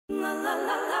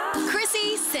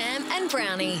Chrissy, Sam and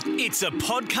Brownie. It's a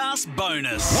podcast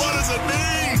bonus. What does it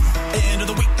mean? End of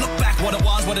the week, look back, what it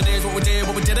was, what it is, what we did,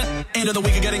 what we didn't. End of the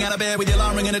week of getting out of bed with your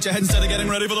alarm ringing at your head instead of getting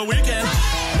ready for the weekend.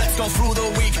 Let's go through the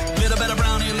week. Little bit of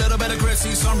Brownie, little bit of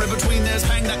Chrissy. Somewhere in between there's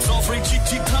hang that's all free.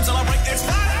 Cheap time celebrate. It's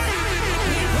Friday.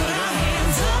 We put our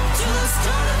hands up to the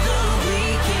start of the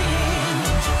weekend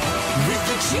with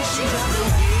the cheat sheet of the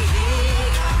week.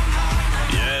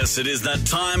 Yes, it is that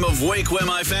time of week where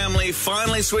my family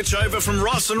finally switch over from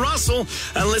Ross and Russell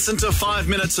and listen to 5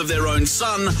 minutes of their own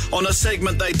son on a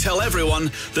segment they tell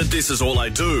everyone that this is all I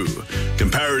do,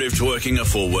 comparative to working a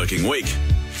full working week.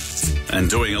 And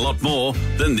doing a lot more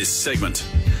than this segment.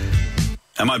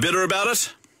 Am I bitter about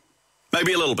it?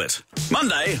 Maybe a little bit.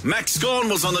 Monday, Max Gorn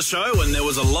was on the show and there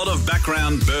was a lot of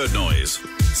background bird noise.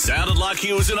 Sounded like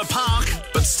he was in a park,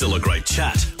 but still a great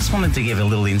chat. Just wanted to give a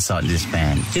little insight into this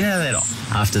band. You know that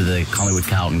after the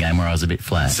Collingwood-Carlton game where I was a bit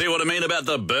flat? See what I mean about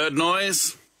the bird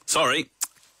noise? Sorry.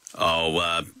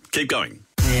 Oh, keep going.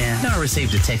 Yeah. No, I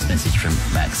received a text message from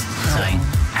Max saying,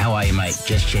 "How are you, mate?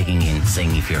 Just checking in,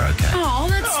 seeing if you're okay." Oh,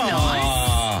 that's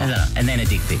nice. And then a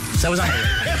dick pic. So it was on.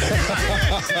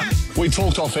 We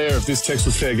talked off air if this text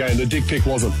was fair game. The dick pic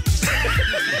wasn't.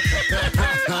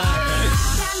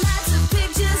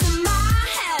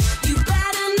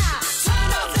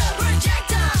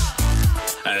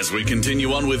 As we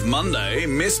continue on with Monday,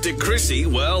 Mystic Chrissy,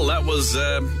 well, that was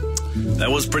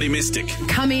pretty mystic.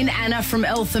 Come in, Anna from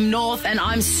Eltham North, and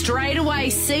I'm straight away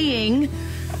seeing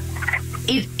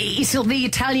it's the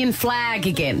Italian flag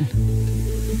again.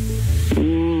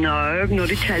 No, I'm not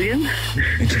Italian.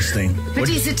 Interesting. But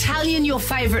is Italian your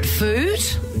favourite food?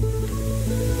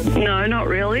 No, not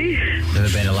really. Never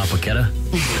been to La Porchetta?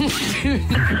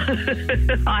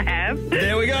 I have.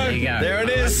 There we go. There you go. There it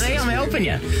is. See, I'm helping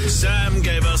you. Sam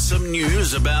gave us some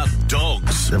news about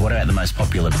dogs. So what about the most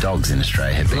popular dogs in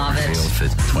Australia have been Love it. revealed for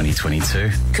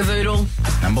 2022? Cavoodle.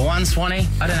 Number one, Swanee.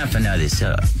 I don't know if I know this,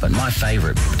 but my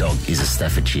favourite dog is a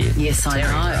Staffordshire. Yes, I know.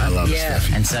 I love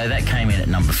Staffy. And so that came in at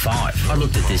number 5. I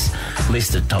looked at this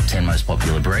list of top 10 most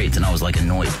popular breeds and I was like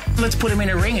annoyed. Let's put them in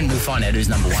a ring and we'll find out who's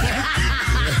number 1.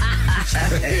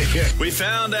 We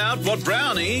found out what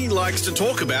Brownie likes to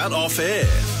talk about off air.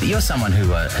 You're someone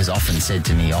who has often said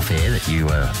to me off air that you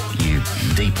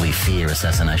deeply fear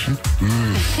assassination.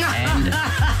 And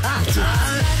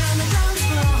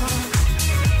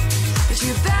But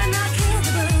you better not kill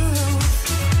the boo.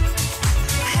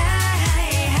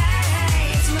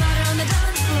 Hey, it's murder on the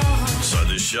dance floor. So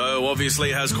this show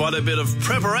obviously has quite a bit of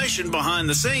preparation behind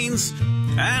the scenes,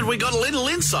 and we got a little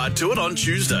insight to it on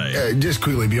Tuesday. Just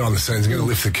quickly behind the scenes, I'm going to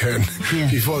lift the curtain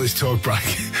before this talk break.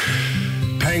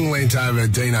 Pang leant over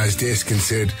Dino's desk and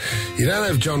said, "You don't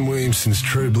have John Williamson's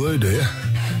True Blue, do you?"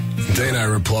 Dino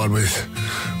replied with,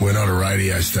 "We're not a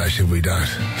radio station, we don't."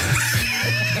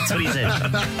 that's what he said.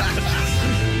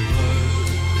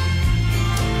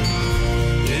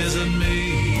 Is it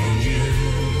me and you?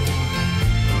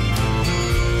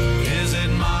 Is it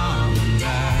mom and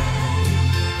dad?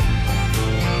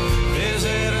 Is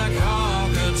it a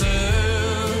cockatoo?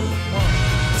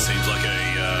 Seems like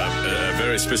a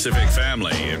very specific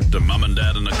family, the mum and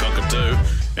dad and a cockatoo.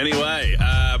 Anyway,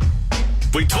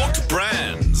 we talked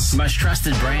brands. Most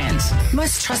trusted brands.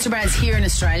 Most trusted brands here in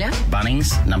Australia.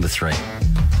 Bunnings, number 3.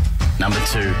 Number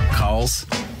 2, Coles.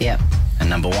 Yep. And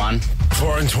number 1,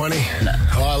 4 and 20. No.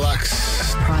 Hilux.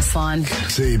 Priceline.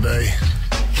 CB.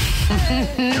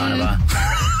 China Bar.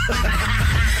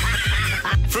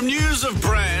 From news of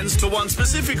brands to one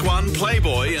specific one,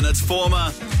 Playboy and its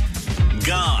former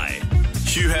guy,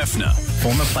 Hugh Hefner.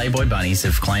 Former Playboy bunnies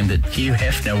have claimed that Hugh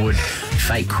Hefner would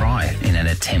fake cry in an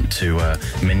attempt to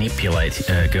manipulate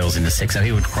girls into sex. So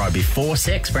he would cry before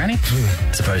sex, Brownie,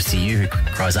 as opposed to you who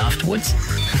cries afterwards.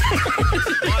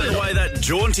 By the way, that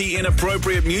jaunty,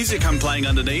 inappropriate music I'm playing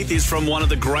underneath is from one of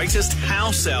the greatest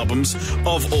house albums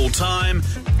of all time,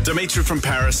 Dimitri from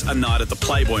Paris, A Night at the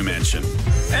Playboy Mansion.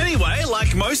 Anyway,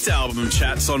 like most album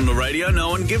chats on the radio, no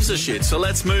one gives a shit, so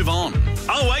let's move on.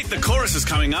 Oh wait, the chorus is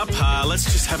coming up. Let's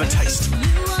just have a taste. You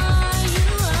are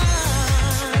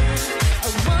a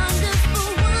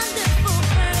wonderful, wonderful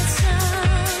person.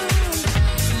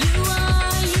 You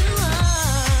are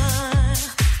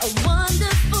a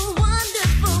wonderful,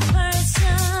 wonderful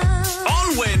person. On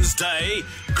Wednesday,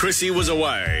 Chrissy was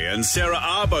away and Sarah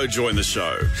Arbo joined the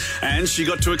show. And she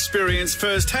got to experience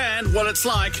firsthand what it's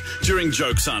like during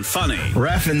Jokes Aren't Funny.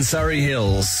 Raph in Surrey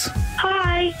Hills.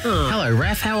 Hi, Hello,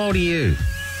 Raph. How old are you?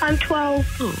 I'm 12.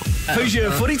 Who's your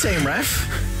footy team, Raph?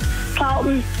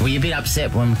 Carlton. Were you a bit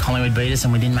upset when Collingwood beat us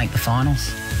and we didn't make the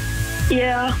finals?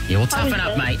 Yeah. Yeah, well, toughen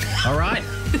up, mate. All right?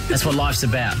 That's what life's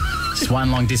about. Just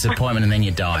one long disappointment and then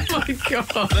you die. Oh, my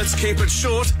God. Let's keep it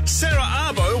short. Sarah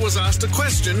Arbo was asked a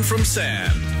question from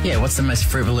Sam. Yeah, what's the most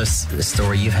frivolous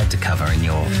story you've had to cover in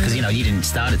your... Because, you know, you didn't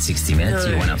start at 60 Minutes.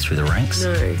 No. You went up through the ranks.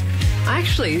 No.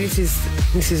 Actually, this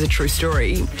is a true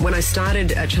story. When I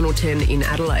started at Channel 10 in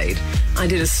Adelaide, I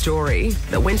did a story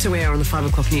that went to air on the 5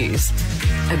 o'clock news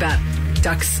about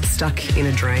ducks stuck in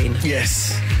a drain.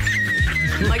 Yes.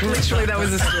 Like, literally, that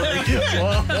was a story.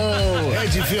 Whoa.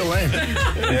 How'd you feel then?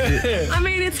 I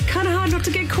mean, it's kind of hard not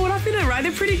to get caught up in it, right?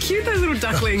 They're pretty cute, those little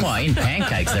ducklings. Well, in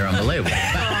pancakes, they're unbelievable.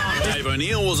 Dave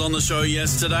O'Neill was on the show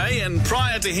yesterday, and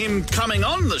prior to him coming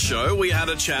on the show, we had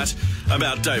a chat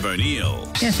about Dave O'Neill.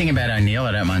 The thing about O'Neill,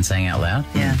 I don't mind saying out loud.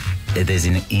 Yeah. There's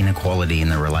an inequality in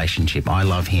the relationship. I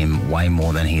love him way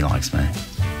more than he likes me.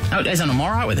 Oh, I'm all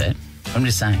right with it. I'm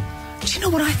just saying. Do you know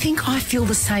what? I think I feel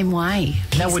the same way.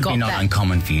 That He's would got be not that-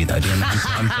 uncommon for you, though, do you? I'm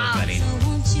talking about him.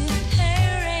 Won't you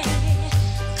hurry?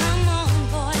 Come on,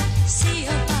 boy, see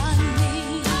about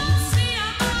me.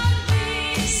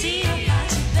 See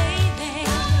about you,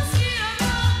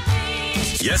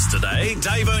 baby. Yesterday,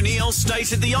 Dave O'Neill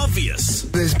stated the obvious.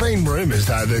 There's been rumours,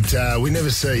 though, that we never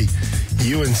see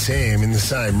you and Sam in the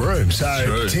same room. So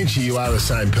True. potentially you are the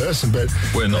same person, but...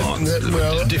 We're not.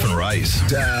 Well, Different race.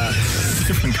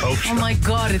 Different culture. Oh, my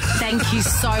God. Thank you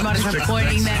so much for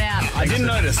pointing that out. I didn't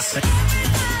notice.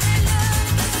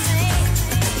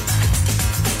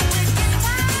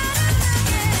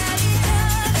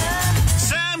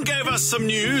 Sam gave us some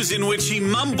news in which he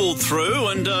mumbled through,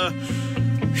 and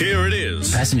here it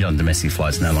is. Passenger on domestic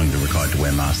flights no longer required to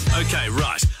wear masks. Okay,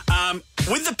 right.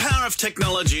 With the power of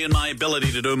technology and my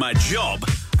ability to do my job,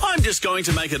 I'm just going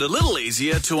to make it a little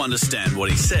easier to understand what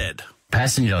he said.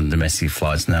 Passenger on domestic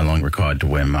flights no longer required to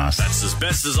wear masks. That's as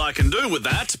best as I can do with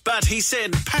that, but he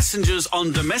said passengers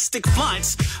on domestic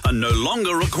flights are no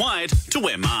longer required to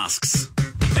wear masks.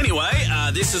 Anyway,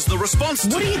 this is the response to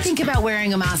What do you that. think about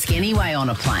wearing a mask anyway on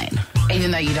a plane,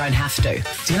 even though you don't have to?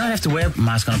 Do you not have to wear a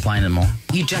mask on a plane anymore?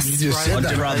 You just just wrote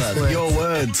said that. those words. Your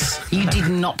words. You did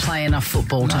not play enough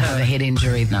football to have a head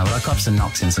injury. No, but I copped some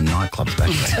knocks in some nightclubs back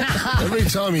then. every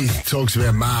time he talks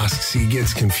about masks, he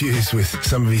gets confused with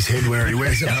some of his headwear he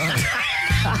wears at home.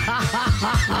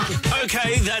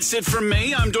 Okay, that's it from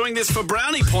me. I'm doing this for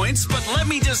brownie points, but let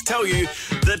me just tell you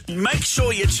that make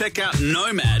sure you check out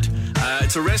Nomad.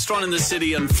 It's a restaurant in the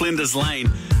city on Flinders Lane,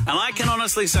 and I can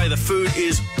honestly say the food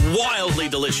is wildly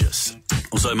delicious.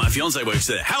 Also, my fiance works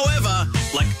there. However,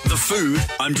 like the food,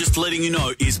 I'm just letting you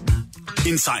know, is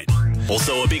insane.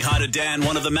 Also, a big hi to Dan,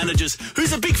 one of the managers,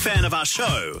 who's a big fan of our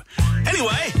show.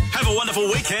 Anyway, have a wonderful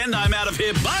weekend. I'm out of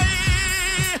here.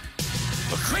 Bye!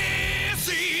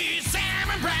 Chrissy, Sam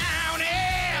and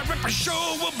Brownie, Ripper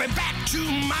Show will be back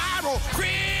tomorrow.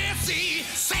 Chrissy,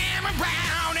 Sam and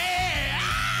Brownie,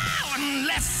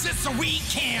 unless it's a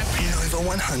weekend. Over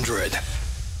 100.